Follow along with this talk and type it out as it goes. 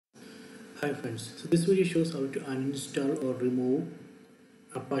Hi friends, so this video shows how to uninstall or remove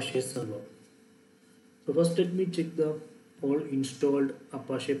Apache server. So first let me check the all installed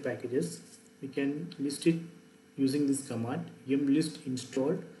Apache packages. We can list it using this command mlist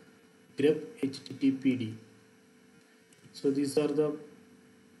installed grep httpd. So these are the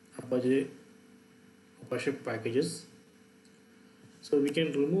Apache packages. So we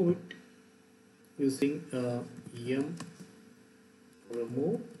can remove it using yum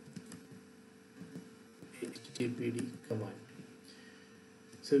remove httpd command.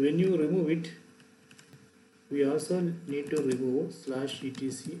 So when you remove it, we also need to remove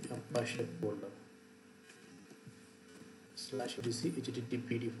 /etc Apache folder /etc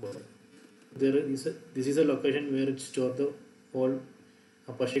httpd folder. This is a location where it stores the all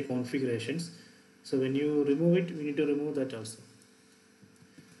Apache configurations. So when you remove it, we need to remove that also.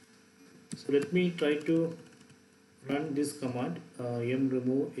 So let me try to run this command yum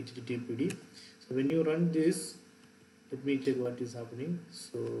remove httpd. So when you run this, let me check what is happening.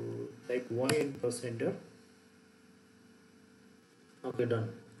 So like y and press enter. Okay, done.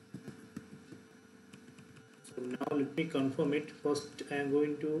 So now let me confirm it. First I am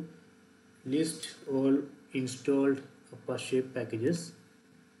going to list all installed Apache packages.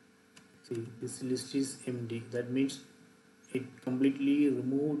 See, this list is empty. That means it completely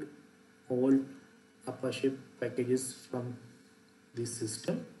removed all Apache packages from this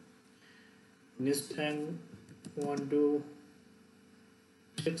system. Next I want to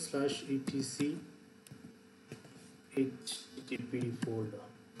check /etc http folder.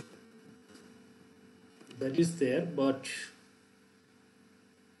 That is there, but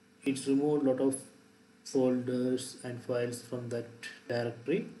it's removed a lot of folders and files from that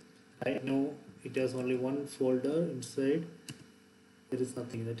directory. Right now it has only one folder inside. There is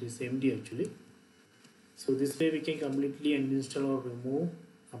nothing, that is empty actually. So this way we can completely uninstall or remove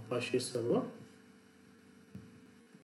Apache server.